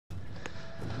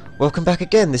Welcome back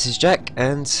again. This is Jack,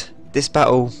 and this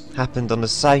battle happened on the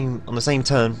same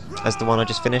turn as the one I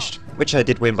just finished, which I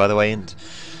did win, by the way. And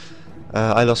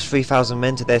I lost 3,000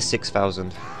 men to their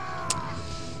 6,000.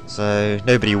 So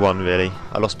nobody won really.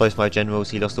 I lost both my generals.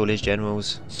 He lost all his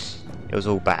generals. It was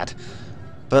all bad.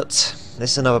 But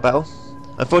this is another battle.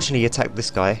 Unfortunately, he attacked this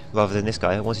guy rather than this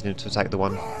guy. I wanted him to attack the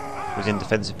one who was in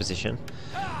defensive position.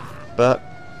 But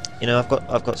you know,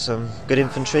 I've got some good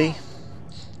infantry,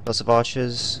 lots of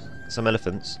archers, some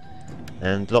elephants,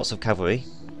 and lots of cavalry.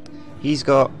 He's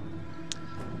got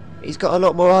a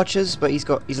lot more archers, but he's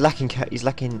lacking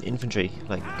infantry,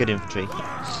 like good infantry,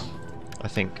 I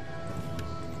think.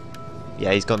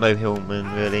 Yeah, he's got no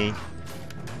hillmen really.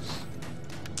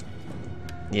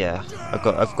 Yeah, I've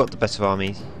got the better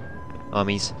armies,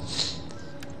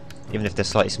 even if they're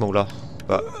slightly smaller.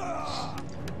 But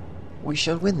we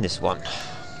shall win this one.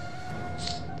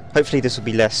 Hopefully this will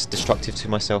be less destructive to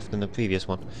myself than the previous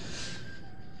one.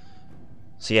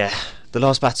 So yeah, the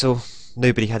last battle,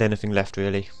 nobody had anything left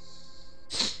really.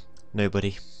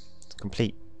 Nobody.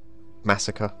 Complete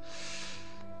massacre.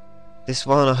 This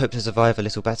one I hope to survive a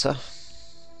little better.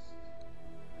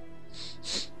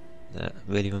 That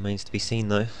really remains to be seen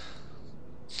though.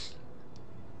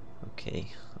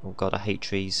 Okay. Oh god, I hate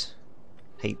trees.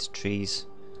 Hate trees.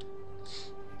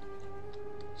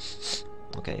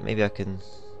 Okay, maybe I can...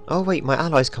 Oh wait, my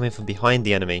allies come in from behind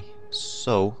the enemy,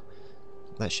 so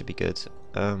that should be good.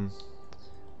 I'm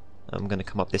going to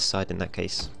come up this side in that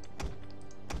case.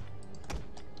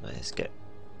 Let's get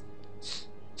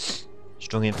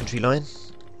strong infantry line.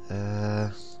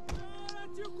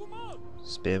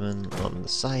 Spearmen on the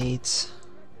sides.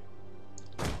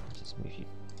 Just move you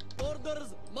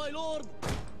Orders, my lord.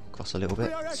 across a little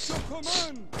bit,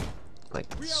 like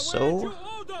so.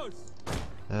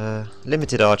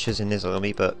 Limited archers in this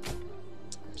army, but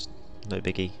no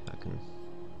biggie. I can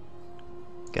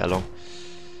get along.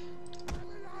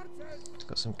 It's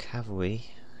got some cavalry,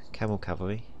 camel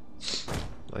cavalry.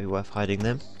 Might be worth hiding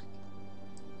them.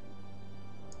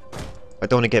 I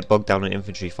don't want to get bogged down in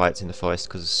infantry fights in the forest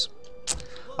because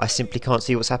I simply can't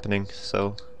see what's happening.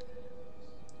 So,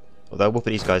 although we'll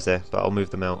put these guys there, but I'll move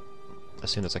them out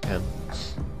as soon as I can.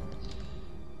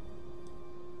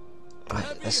 Right,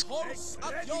 let's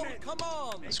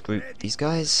group these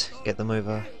guys, get them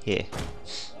over here.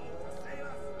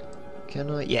 Can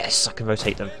I? Yes, I can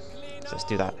rotate them. So let's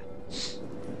do that.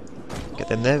 Get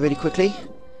them there really quickly.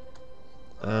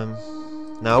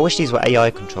 Now I wish these were AI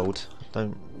controlled.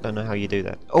 Don't know how you do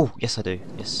that. Oh, yes I do.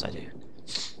 Yes I do.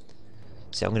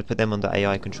 So I'm going to put them under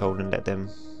AI control and let them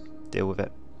deal with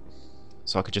it.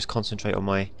 So I could just concentrate on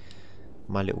my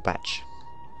little batch.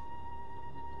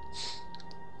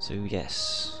 So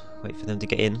yes, wait for them to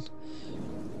get in.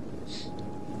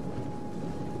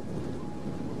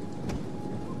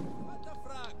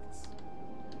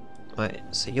 Right,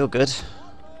 so you're good.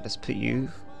 Let's put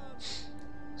you.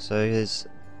 So there's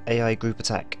AI group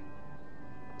attack.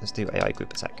 Let's do AI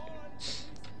group attack.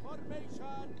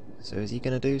 So is he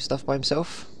gonna do stuff by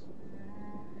himself?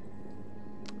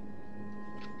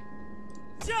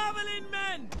 Javelin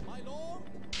men, my lord.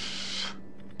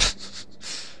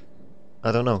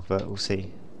 I don't know, but we'll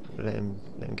see. Let him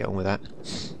get on with that.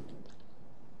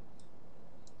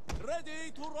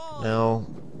 Ready to run. Now,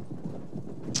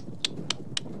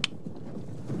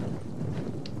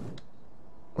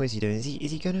 what is he doing? Is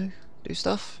he gonna do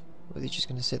stuff, or is he just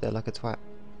gonna sit there like a twat?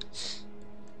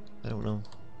 I don't know.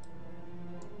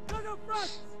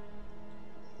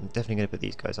 I'm definitely gonna put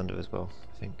these guys under as well,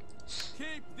 I think.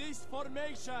 Keep this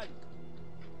formation.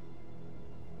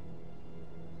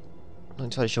 I'm not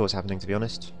entirely sure what's happening, to be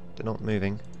honest. They're not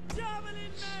moving. Javelin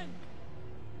men.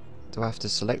 Do I have to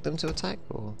select them to attack,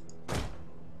 or...?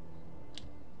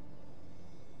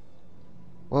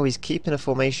 Well, he's keeping a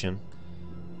formation.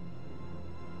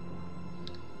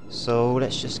 So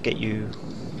let's just get you...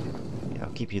 Yeah,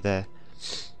 I'll keep you there.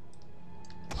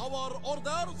 Our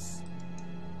orders.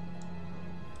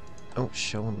 Oh,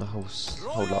 show on the whole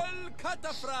lot. Royal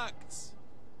cataphracts.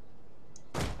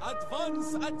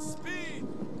 Advance at speed.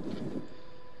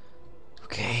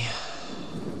 Okay.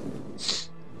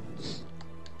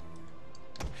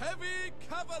 Heavy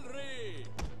cavalry.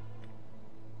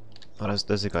 Oh,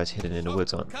 those are guys hidden in the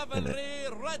woods, aren't they? Cavalry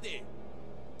ready.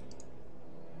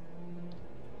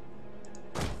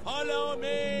 Follow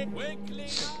me quickly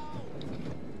now.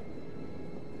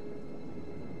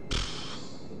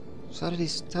 So how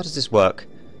does this work?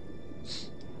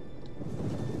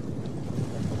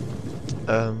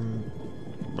 Don't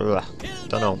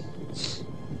know.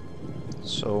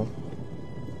 So,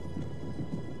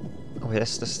 oh wait,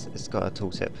 it's got a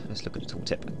tooltip. Let's look at the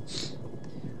tooltip.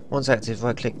 Once active,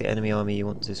 right-click the enemy army you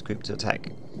want this group to attack.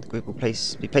 The group will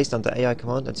be placed under AI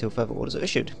command until further orders are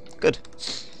issued. Good.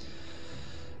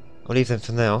 I'll leave them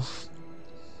for now.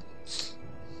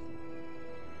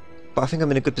 But I think I'm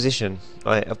in a good position.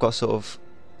 I've got sort of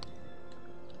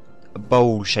a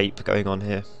bowl shape going on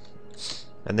here,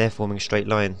 and they're forming a straight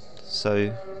line.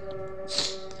 So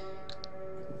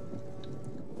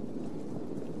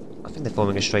I think they're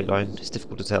forming a straight line. It's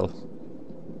difficult to tell.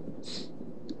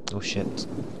 Oh shit.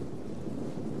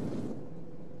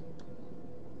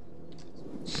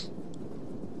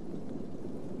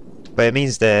 But it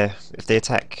means if they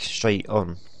attack straight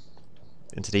on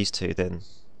into these two, then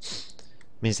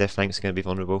it means their flanks are going to be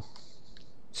vulnerable.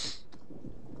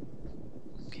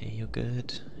 Okay, you're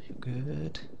good. You're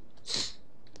good.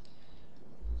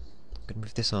 I'm going to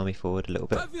move this army forward a little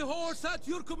bit. Heavy horse at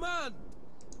your command.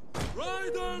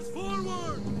 Riders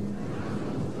forward.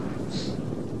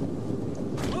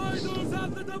 Riders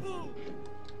at the double.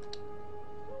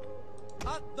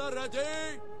 At the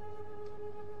ready.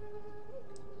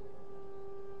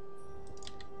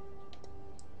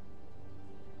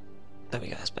 There we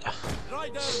go, that's better.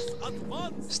 Riders at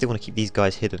once. Still want to keep these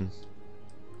guys hidden.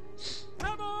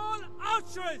 Come on,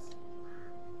 archers.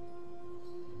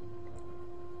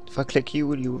 If I click you,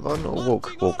 will you run or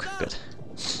walk? Walk, good.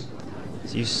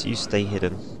 So you stay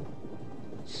hidden.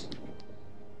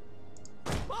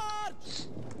 March.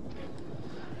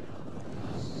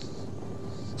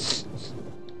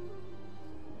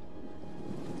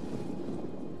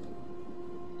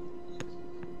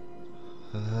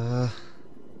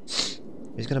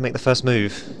 Who's going to make the first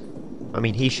move? I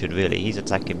mean, he should really. He's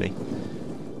attacking me.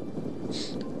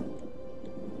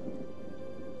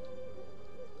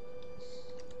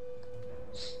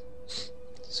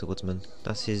 Swordsman.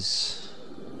 That's his.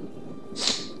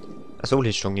 That's all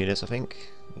his strong units, I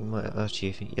think. He might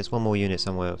actually. He has one more unit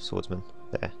somewhere of swordsman.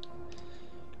 There.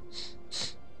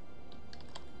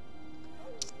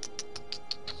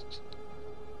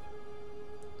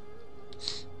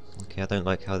 Okay, I don't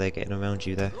like how they're getting around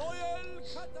you there. Royal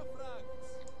cataphracts.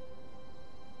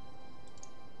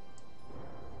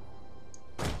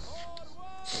 Forward.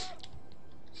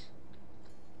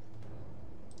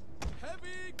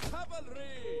 Heavy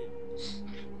cavalry.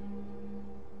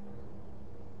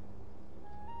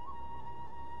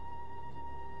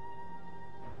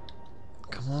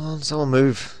 Come on, someone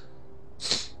move.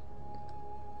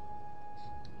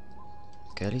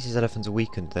 Okay, at least his elephants are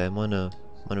weakened there. Mine are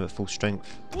at full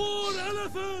strength. War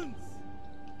elephants.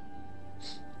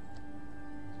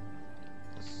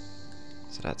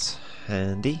 So that's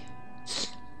handy.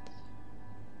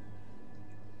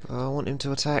 But I want him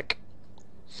to attack.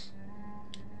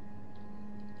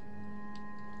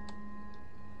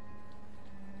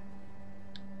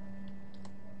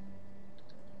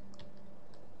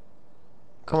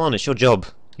 Come on, it's your job.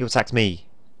 You attacked me.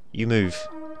 You move.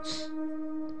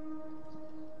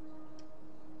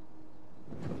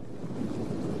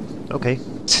 Okay.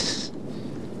 It's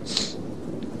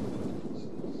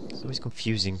always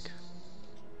confusing.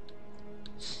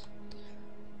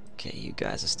 Okay, you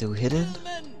guys are still hidden.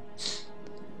 Gentlemen.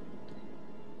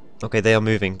 Okay, they are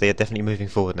moving. They are definitely moving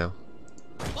forward now.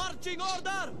 Marching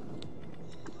order.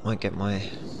 Might get my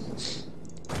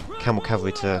camel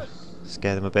cavalry to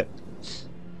scare them a bit.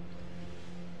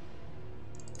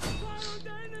 Fire on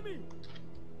the enemy.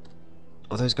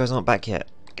 Oh, those guys aren't back yet.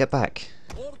 Get back.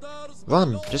 Orders.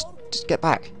 Run. Lord. Just get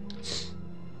back.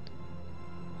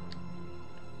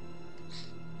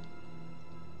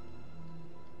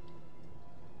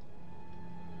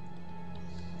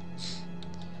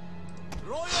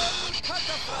 Royal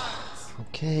cataphracts.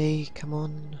 Okay, come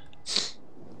on.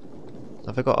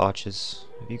 Have I got archers?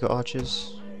 Have you got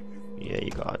archers? Yeah,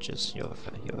 you got archers. You're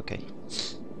okay.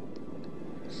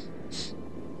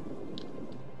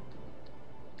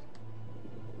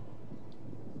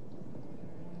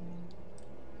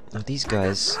 Now these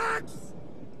guys. Right,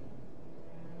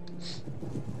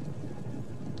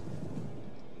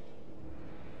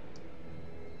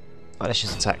 let's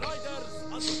just attack.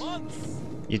 Riders at once.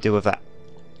 You deal with that.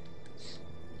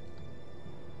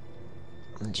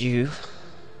 And you,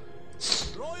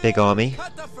 Royal big army,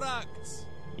 cataphracts.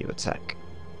 you attack.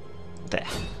 There.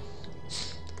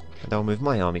 And I'll move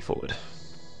my army forward.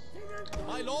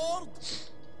 My lord.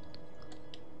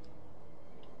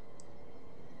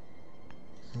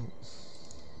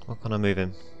 What can I move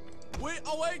him? We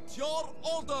await your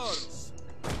orders.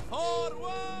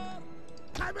 Forward.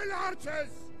 Camel archers.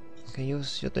 Okay, you're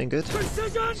doing good.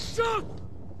 Precision shot.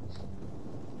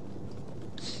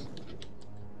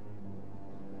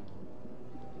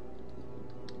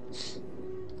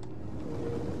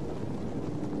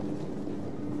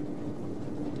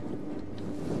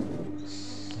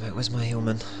 Right, where's my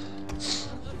hillman?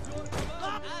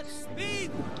 At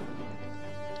speed!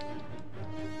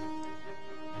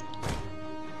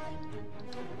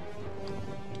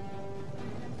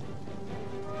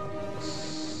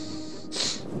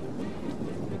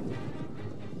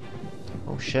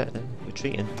 Oh shit, you're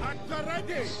cheating. At the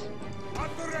ready!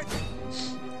 At the ready!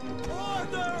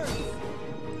 Orders!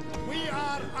 We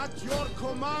are at your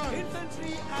command!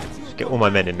 Infantry at your Get all my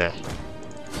men in there.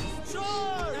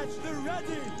 charge! At the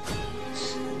ready!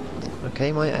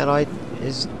 Okay, my ally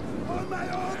is On my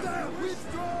order!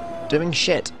 Withdraw! doing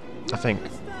shit, I think.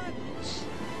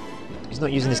 He's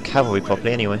not using his cavalry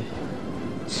properly anyway.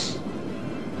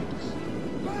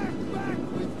 Back,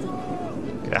 withdraw!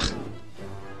 Ugh.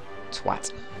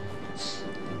 Twat.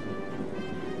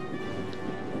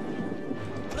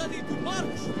 Ready to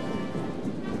march!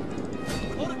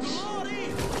 For glory!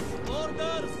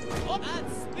 Orders! At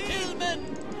speed! Hillmen!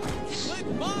 Quick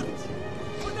march!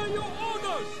 What are your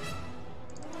orders?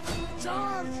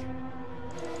 Charge!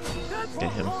 Head for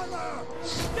Get him. corner!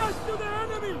 Dash to the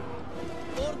enemy!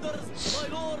 Orders, my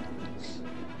lord!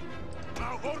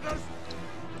 Our orders!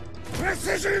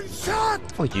 Precision shot!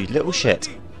 Oh, you little shit.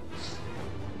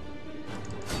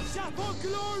 Shot for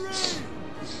glory!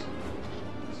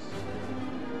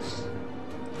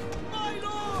 My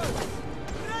lord!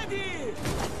 Ready!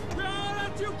 We are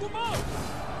at your command!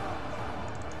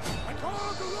 I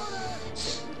call glory!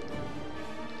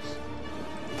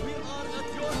 We are at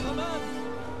your command!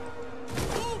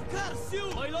 Move, curse you!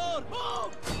 My lord!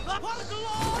 Move! For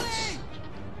glory!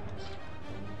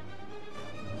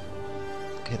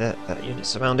 Okay, that unit's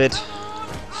surrounded. On,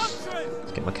 action!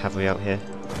 Let's get my cavalry out here.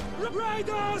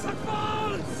 Raiders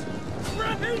advance!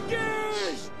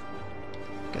 Engage!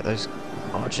 Get those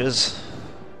archers.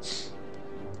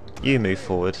 You move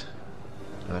forward.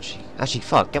 Actually,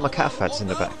 fuck. Get my cataphracts in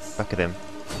the back of him.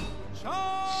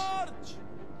 Charge!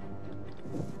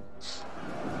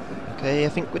 Okay, I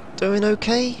think we're doing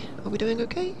okay. Are we doing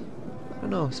okay? I don't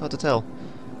know. It's hard to tell.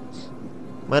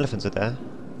 My elephants are there.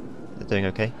 They're doing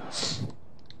okay.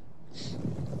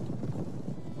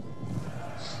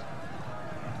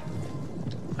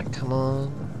 Right, come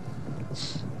on.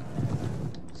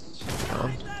 Come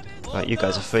on. Right, you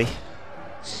guys are free.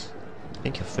 I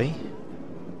think you're free.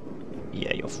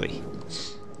 Yeah, you're free.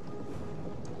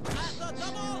 At the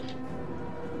double!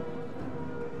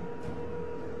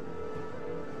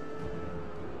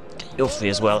 You're free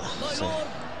as well. My So, lord!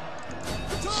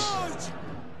 Charge!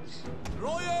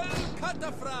 Royal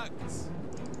cataphracts!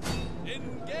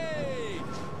 Engage!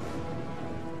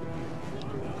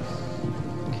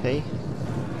 okay.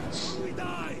 We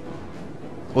die!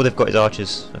 All they've got is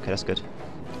archers. Okay, that's good.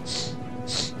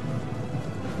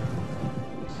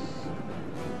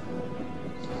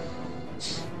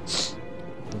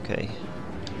 Okay.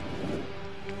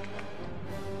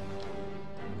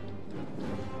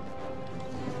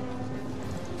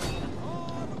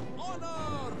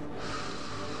 Honor!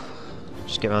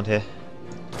 Just get around here.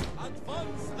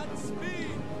 Advance at speed!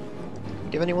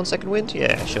 Give anyone second wind?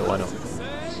 Yeah, sure, why not? You say?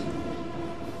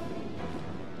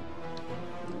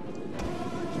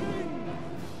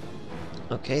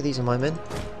 Okay, these are my men.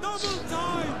 Double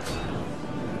time!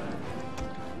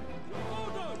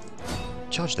 Orders!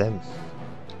 Charge them.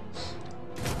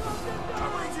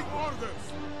 Awaiting orders!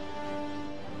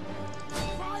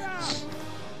 Fire!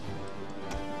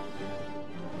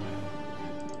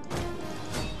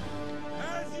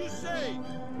 As you say!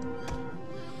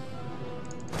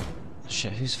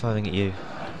 Shit, who's firing at you?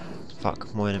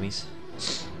 Fuck, more enemies.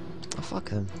 Oh, fuck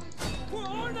them. For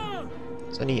honor!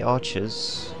 It's only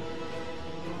archers.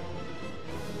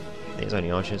 There's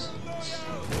only archers.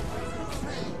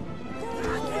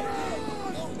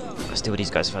 Let's deal with these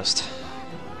guys first.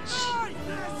 Aye,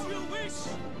 as you wish!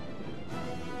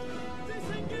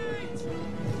 Disengage!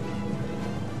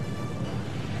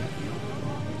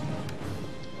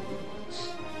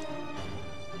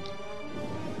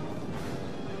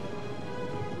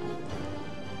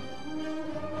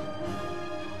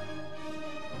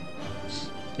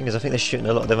 Thing is, I think they're shooting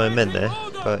a lot of their own men there,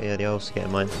 but yeah, they're also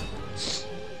getting mine.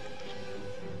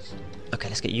 Okay,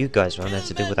 let's get you guys around there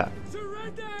to deal with that.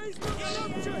 Surrender is not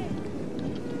an option!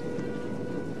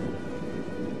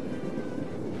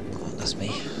 Oh, that's me.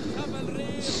 Cavalry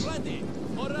ready!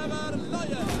 Forever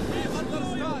loyal! We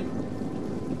understand!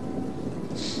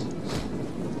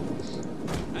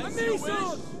 As you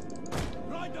wish!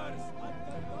 Riders!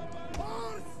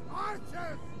 Horse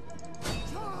archers!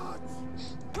 Charge!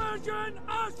 Persian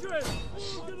archers!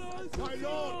 Organize my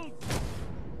lord!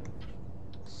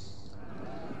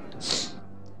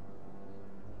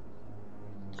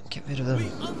 Get rid of them. We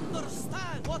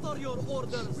understand. What are your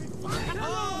orders?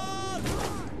 Arms!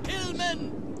 Hillmen!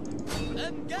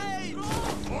 Engage!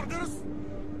 Orders?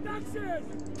 Taxes!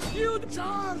 You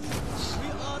charge! We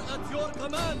are at your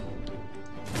command.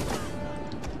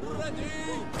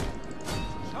 Ready!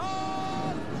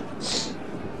 Charge!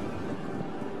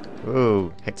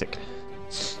 Whoa, hectic.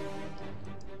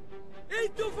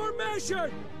 Into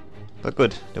formation! But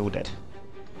good, they're all dead.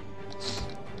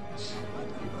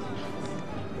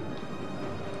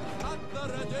 At the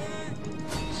ready!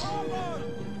 Forward!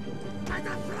 At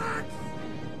the front!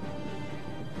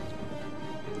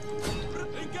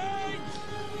 Engage!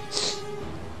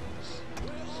 We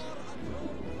are at your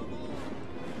command.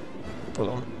 Hold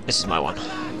on, this is my one. On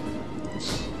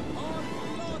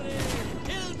glory!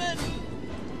 Hillmen!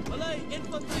 Malay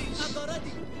infantry at the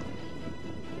ready!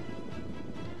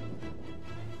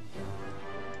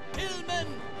 Hillmen!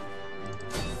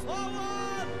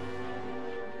 Forward!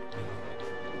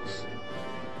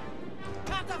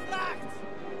 Cataphract!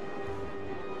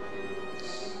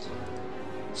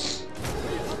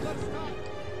 We understand!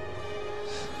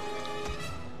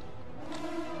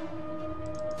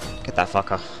 Get that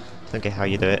fucker. Don't get how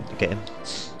you do it. Get him.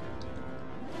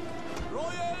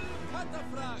 Royal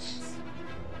cataphracts!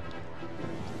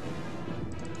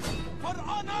 For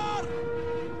honor!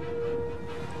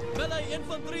 Melee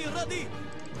infantry ready!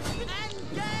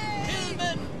 Engage!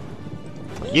 Hillmen!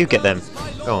 You get them.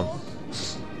 Orders, my Go on. lord.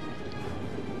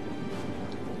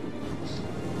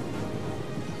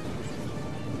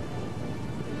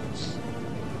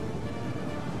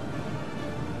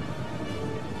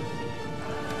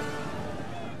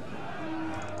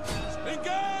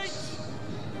 Engage!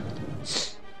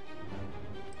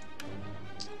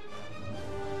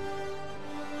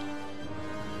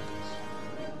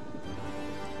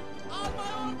 On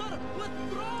my order,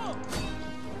 withdraw!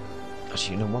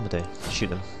 Actually, no, one more day. Shoot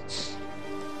them.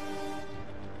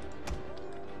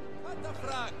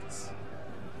 Cataphracts!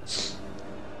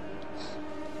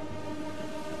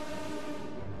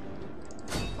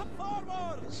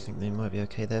 Forward! I think they might be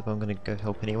okay there, but I'm gonna go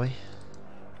help anyway.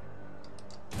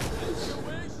 As you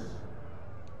wish!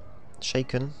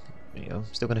 Shaken. There you go.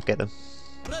 Still gonna get them.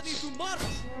 Ready to march!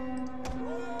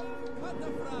 Royal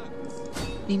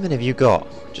cataphracts! How many have you got?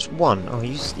 Just one. Oh,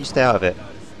 you stay out of it.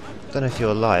 Don't know if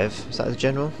you're alive. Is that the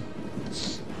general?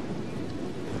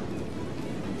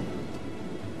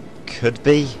 Could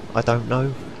be. I don't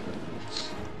know.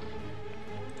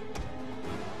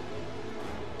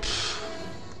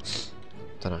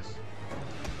 Don't know.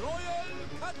 Royal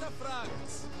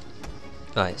cataphracts!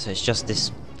 Right, so it's just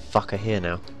this fucker here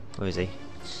now. Where is he?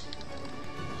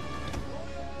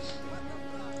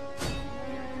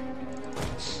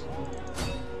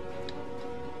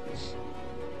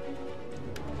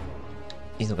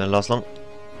 He's not going to last long.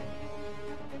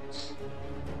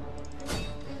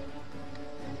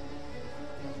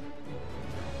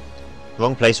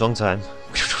 Wrong place, wrong time.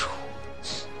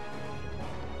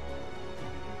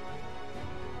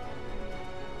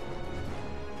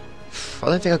 I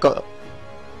don't think I got...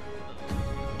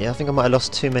 Yeah, I think I might have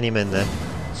lost too many men there.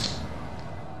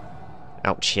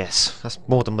 Ouch, yes. That's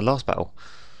more than the last battle.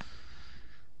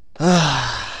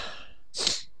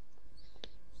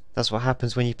 That's what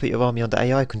happens when you put your army under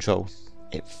AI control.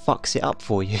 It fucks it up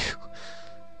for you.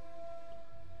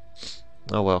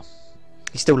 Oh well.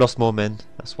 He still lost more men.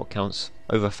 That's what counts.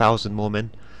 Over 1,000 more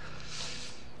men.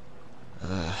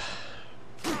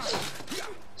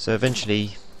 So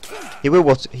eventually, he will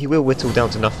whittle down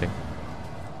to nothing.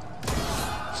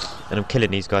 And I'm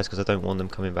killing these guys because I don't want them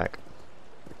coming back.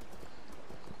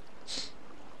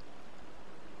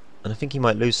 And I think he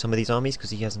might lose some of these armies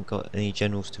because he hasn't got any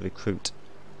generals to recruit.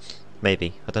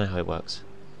 Maybe. I don't know how it works.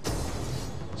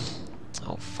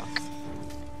 Oh, fuck.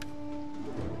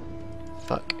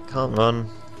 Fuck. Can't run.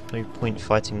 No point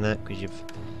fighting that because you've...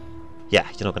 Yeah,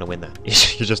 you're not going to win that.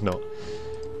 You're just not.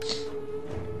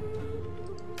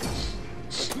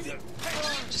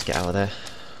 Just get out of there.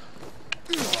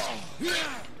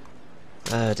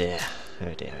 Oh dear.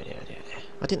 Oh dear, oh dear, oh dear, oh dear.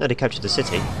 I didn't know they captured the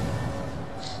city.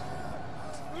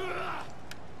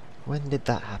 When did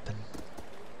that happen?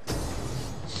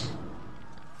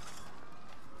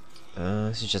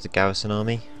 This is just a garrison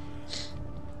army.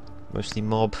 Mostly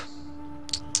mob.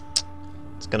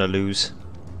 It's gonna lose.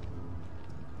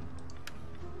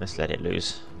 Let's let it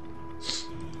lose.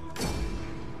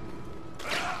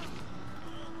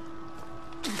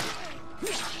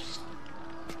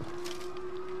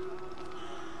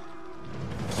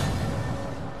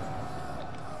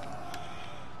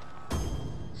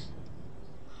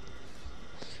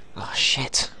 Oh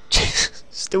shit.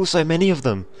 Still so many of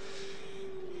them.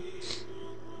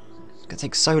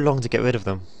 takes so long to get rid of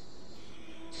them.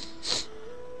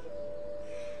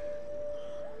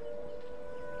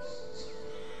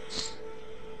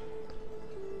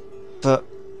 But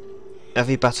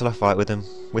every battle I fight with him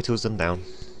whittles them down.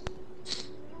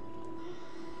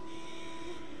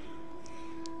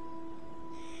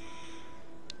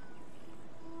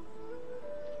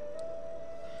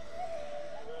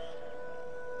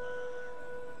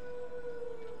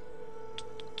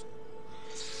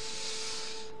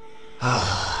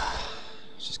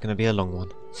 It's just going to be a long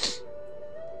one.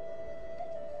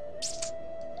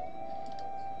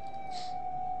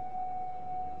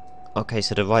 Okay,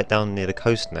 so they're right down near the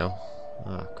coast now.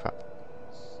 Ah, crap.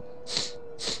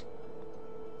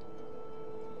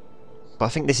 But I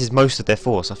think this is most of their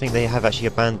force. I think they have actually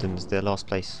abandoned their last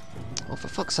place. Oh, for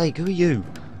fuck's sake, who are you?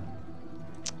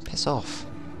 Piss off.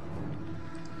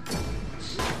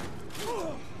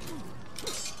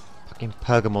 Fucking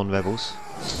Pergamon rebels.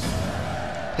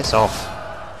 Piss off.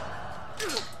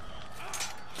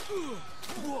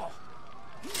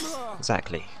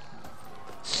 Exactly.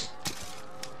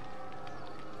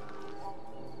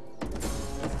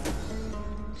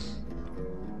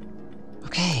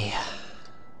 Okay.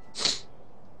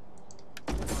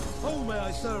 How may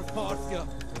I serve Parthia?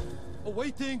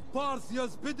 Awaiting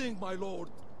Parthia's bidding, my lord.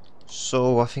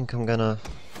 So I think I'm gonna...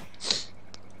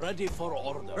 Ready for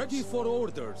orders. Ready for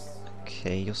orders.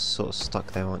 Okay, you're sort of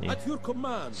stuck there, aren't you? At your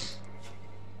command.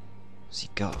 What's he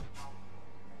got?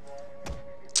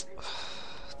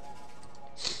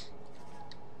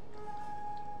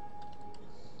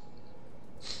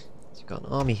 He's got an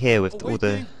army here with all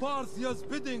the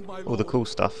cool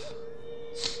stuff.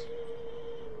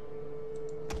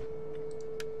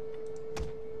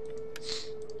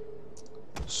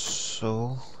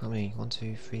 So, how many? 1,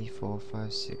 2, 3, 4,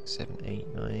 5, 6, 7,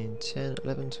 8, 9, 10,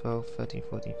 11, 12, 13,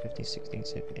 14, 15, 16,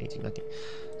 17, 18, 19.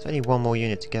 There's only one more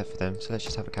unit to get for them, so let's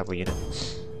just have a cavalry unit.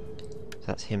 So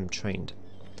that's him trained.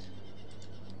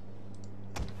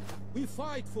 We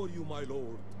fight for you, my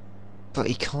lord. But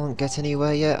he can't get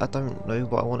anywhere yet. I don't know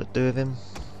what I want to do with him.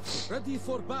 Ready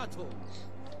for battle.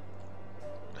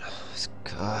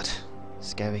 God,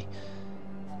 scary.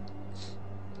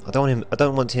 I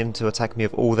don't want him to attack me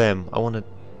with all them. I want to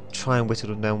try and whittle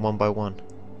them down one by one.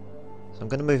 So I'm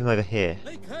going to move him over here.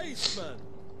 Make haste, man.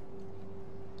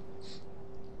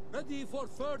 Ready for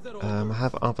further orders. I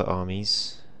have other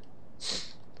armies.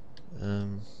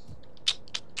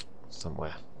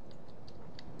 Somewhere.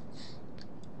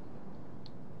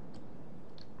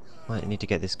 Might need to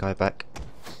get this guy back.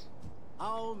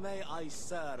 How may I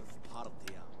serve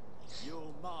Parthian?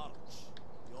 You march,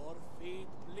 your feet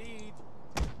bleed.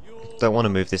 You Don't want to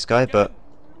move this guy, but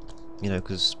you know,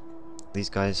 because these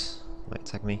guys might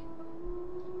attack me.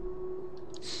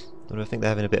 I think they're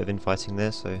having a bit of infighting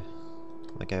there, so I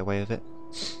might get away with it.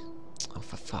 Oh,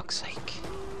 for fuck's sake!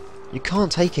 You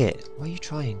can't take it. Why are you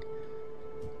trying?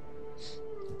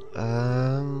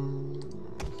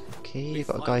 Okay, you've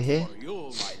got a guy here. for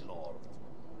you, my lord.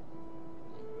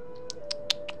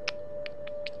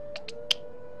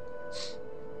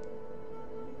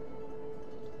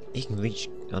 He can reach.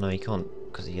 Oh no, he can't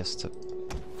because he has to.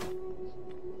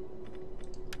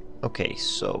 Okay,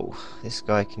 so this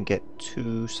guy can get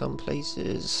to some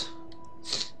places.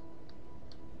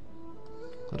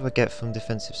 What do I get from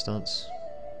defensive stance?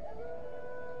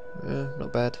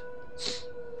 Not bad.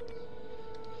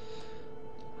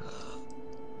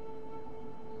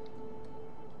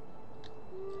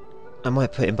 I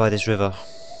might put him by this river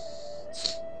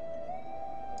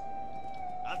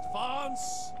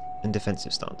Advance. in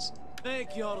defensive stance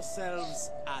Make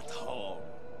yourselves at home.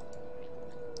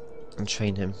 and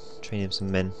train him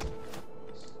some men.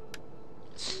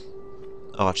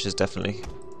 Archers definitely.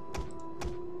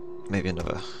 Maybe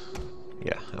another.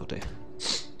 Yeah, that'll do.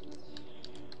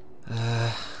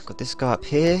 Got this guy up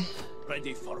here.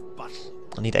 Ready for battle.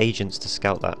 I need agents to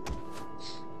scout that.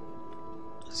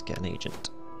 Let's get an agent.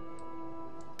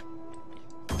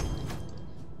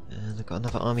 And I've got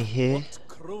another army here. What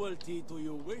cruelty do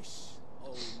you wish,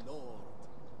 O lord?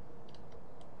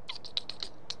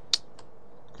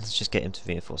 Let's just get him to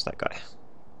reinforce that guy.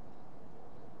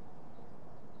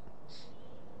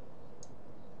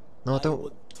 No, I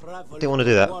don't want to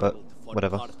do that, but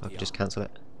whatever. I could just cancel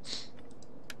it.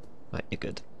 Right, you're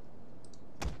good.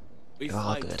 We You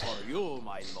are fight good. for you,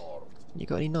 my lord. You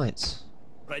got any knights?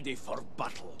 Ready for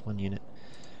battle. One unit.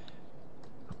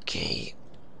 Okay.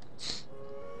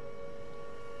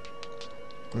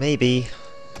 Maybe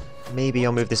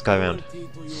I'll move this guy around. Cruelty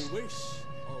do you wish,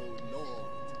 O lord?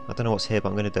 I don't know what's here, but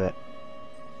I'm going to do it.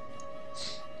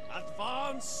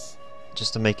 Advance.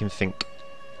 Just to make him think.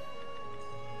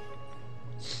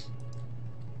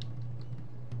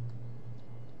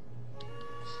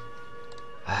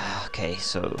 Okay,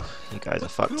 so you guys are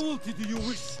What fucked. cruelty do you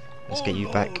wish? Let's Oh, get you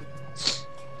Lord. back.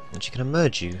 And she can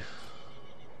emerge you.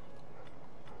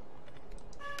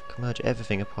 Can merge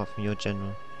everything apart from your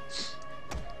general.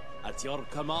 At your 2,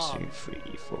 command.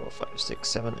 3, 4, 5, 6,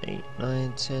 7, 8,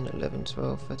 9, 10, 11,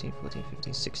 12, 13, 14,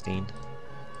 15, 16.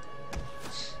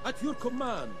 At your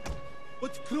command.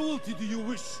 What cruelty do you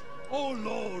wish? Oh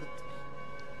Lord.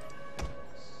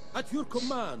 At your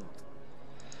command.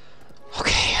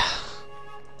 Okay.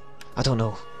 I don't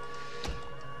know.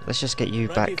 Let's just get you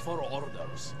Ready back for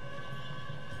orders.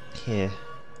 here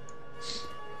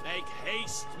Make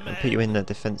haste, and men. put you in a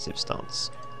defensive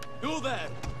stance. You there.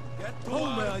 Get to How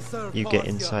may work. I serve? You get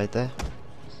Parthian? inside there.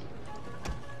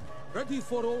 Ready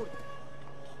for order.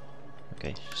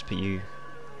 Okay, just put you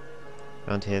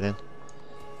around here then.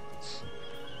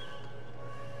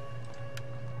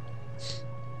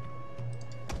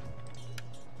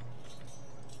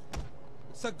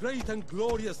 It's a great and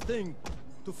glorious thing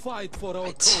to fight for our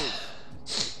Right.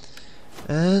 cause.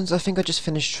 And I think I just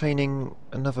finished training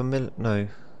another no.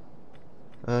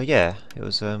 Yeah, it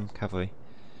was cavalry.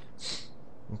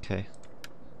 Okay.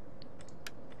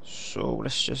 So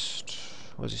let's just,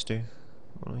 what does this do?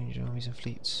 Range armies and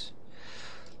fleets.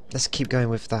 Let's keep going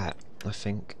with that, I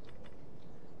think.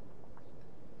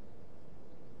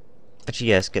 Actually,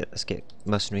 yeah, let's get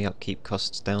mercenary upkeep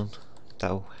costs down.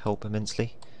 That'll help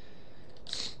immensely.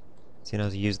 Seeing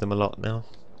as I use them a lot now.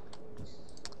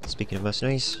 Speaking of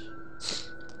mercenaries.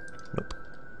 Nope.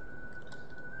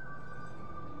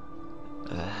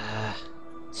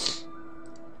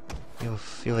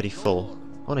 You're already full.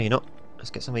 Oh no, you're not. Let's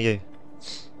get some of you.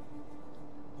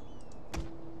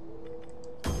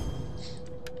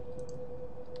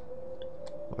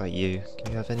 What about you?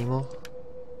 Can you have any more?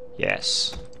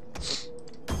 Yes.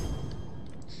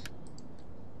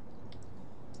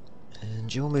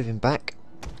 And you're moving back.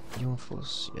 You're on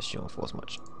force. Yes, you're on force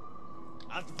much.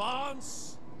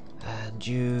 Advance. And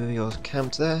you're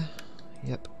camped there.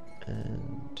 Yep.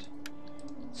 And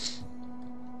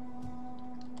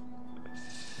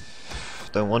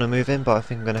don't want to move in, but I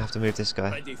think I'm going to have to move this guy.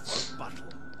 Ready for battle.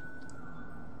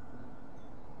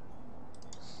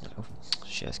 Oh,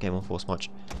 shit, let's get him on force much.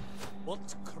 What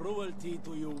cruelty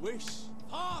do you wish?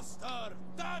 Faster!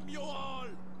 Damn you all!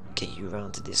 Get you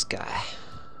around to this guy.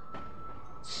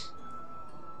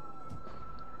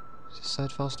 Is this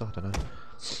side faster? I don't know.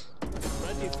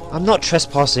 Ready for I'm not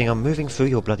trespassing, I'm moving through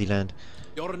your bloody land.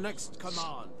 your next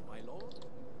command, my lord.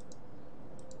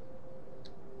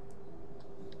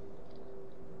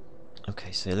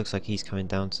 Okay, so it looks like he's coming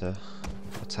down to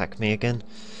attack me again.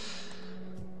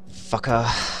 Fucker.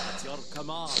 At your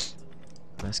command.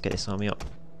 Let's get this army up.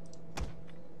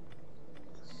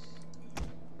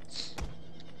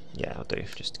 Yeah, I'll do,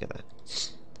 just to get that.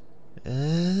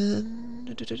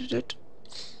 And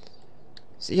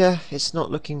so yeah, it's not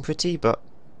looking pretty, but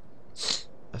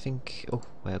I think, oh,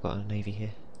 wait, I've got a navy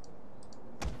here.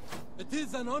 It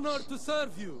is an honor to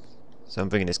serve you. So I'm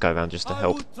bringing this guy around just to I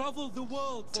help would travel the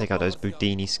world for take out those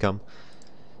Parthian. Budini scum.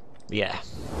 Yeah.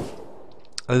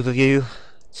 Overview.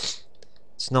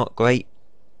 It's not great,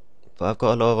 but I've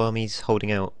got a lot of armies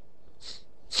holding out.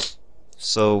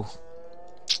 So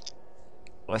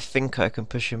I think I can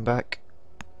push him back.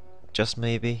 Just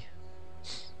maybe.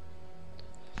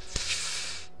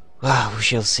 Well, we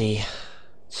shall see.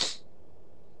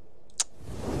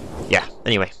 Yeah,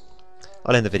 anyway.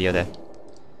 I'll end the video there.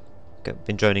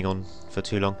 Been droning on for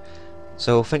too long.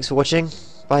 So thanks for watching.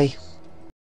 Bye.